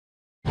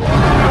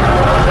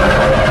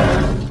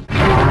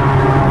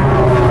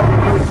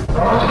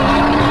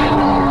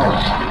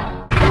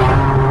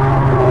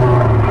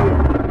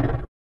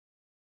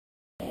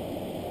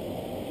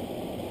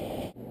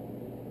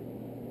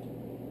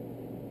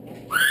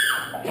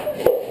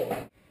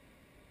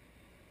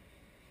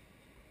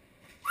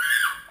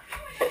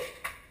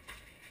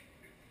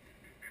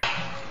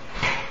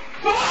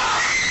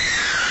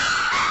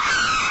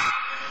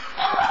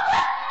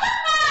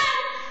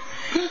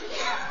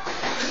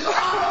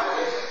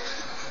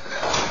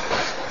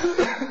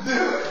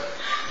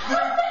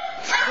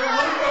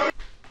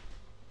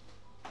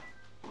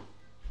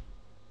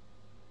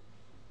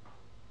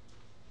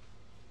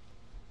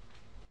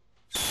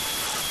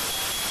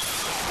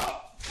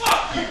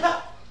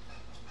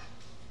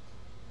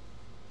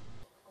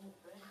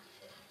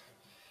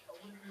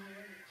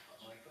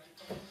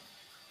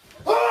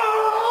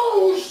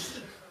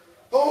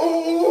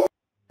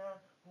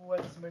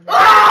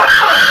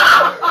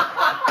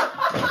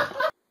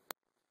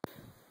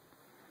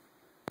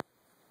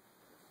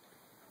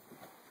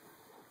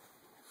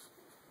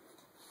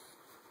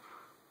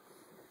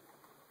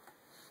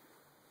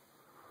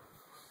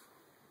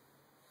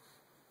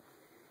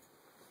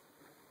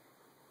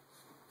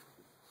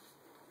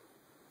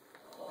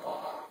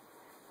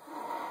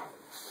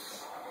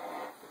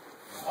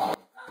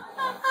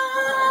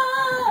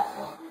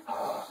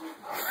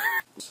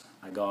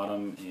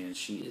room, and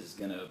she is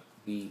gonna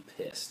be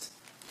pissed.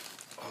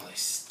 Oh, they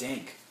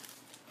stink.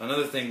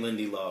 Another thing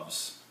Lindy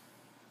loves.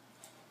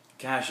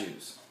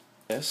 Cashews.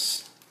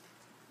 Yes.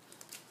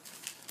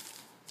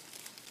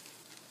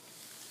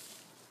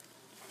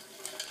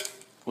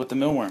 With the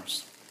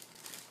mealworms.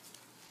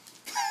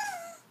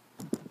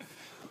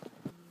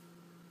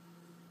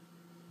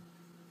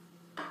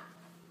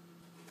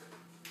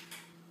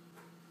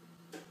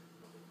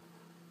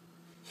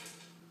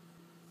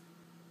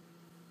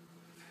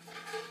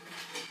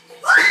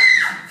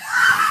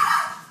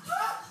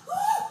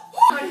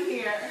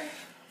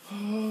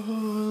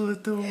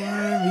 Little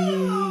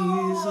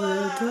wormies,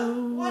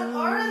 little What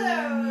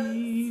are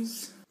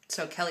those?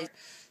 So Kelly,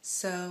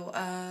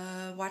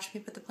 watch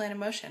me put the plan in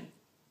motion.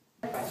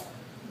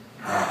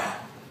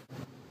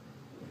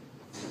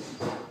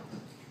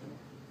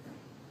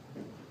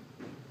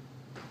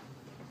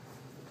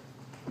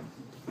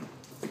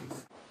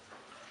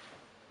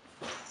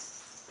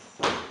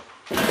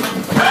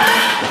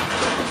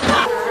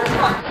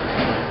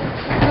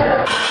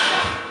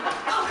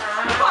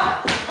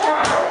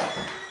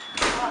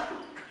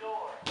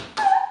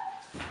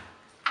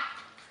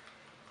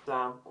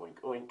 Oink,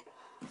 oink.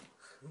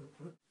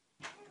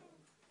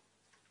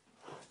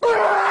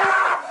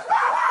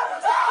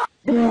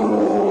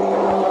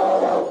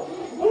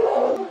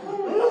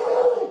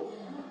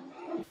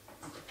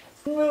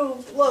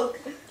 Moved, look.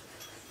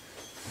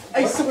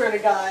 I swear to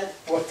God.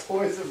 What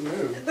toys have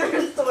moved?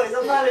 There's toys.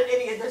 I'm not an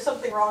idiot. There's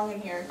something wrong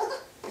in here.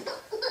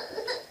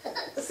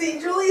 See,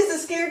 Julius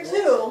is scared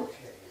too.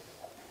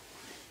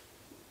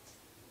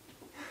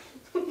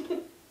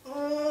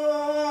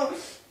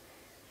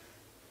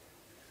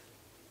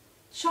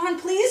 Sean,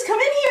 please come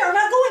in here. I'm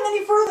not going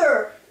any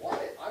further. Why?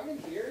 I'm in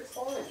here. It's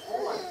fine.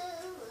 Come on.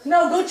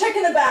 No, go check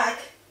in the back.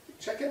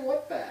 Check in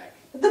what bag?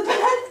 The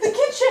back, the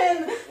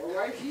kitchen. We're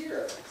right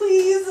here.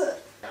 Please.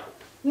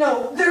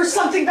 No, there's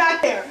something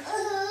back there.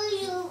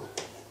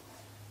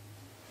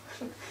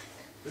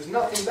 There's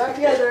nothing back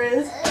Yeah, there. there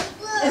is.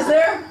 Is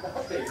there?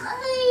 Nothing.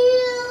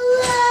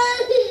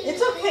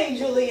 It's okay,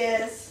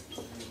 Julius.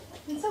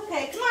 It's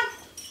okay. Come on.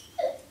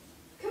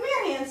 Come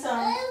here,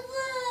 handsome.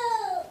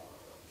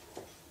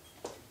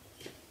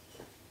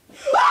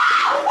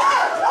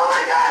 Oh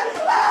my God!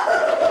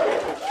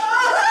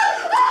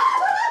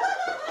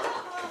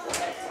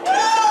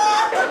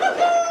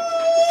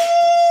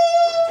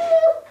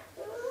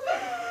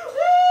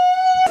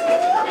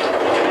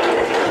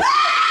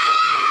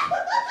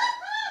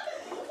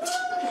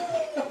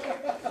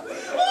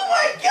 Oh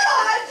my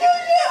God,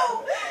 Juju!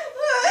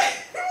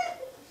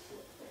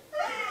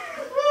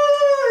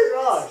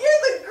 wrong?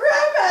 Scared the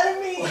crap out of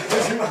me.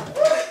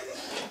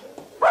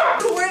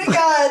 Swear to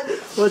God.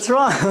 What's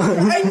wrong?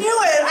 I knew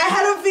it. I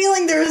had a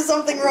feeling there was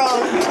something wrong.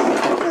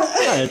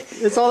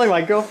 It's only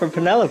my girlfriend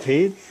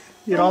Penelope.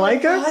 You don't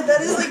like her? God,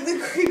 that is like the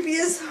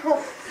creepiest.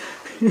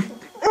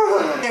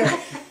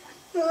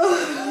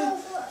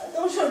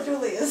 Don't show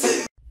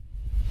Julius.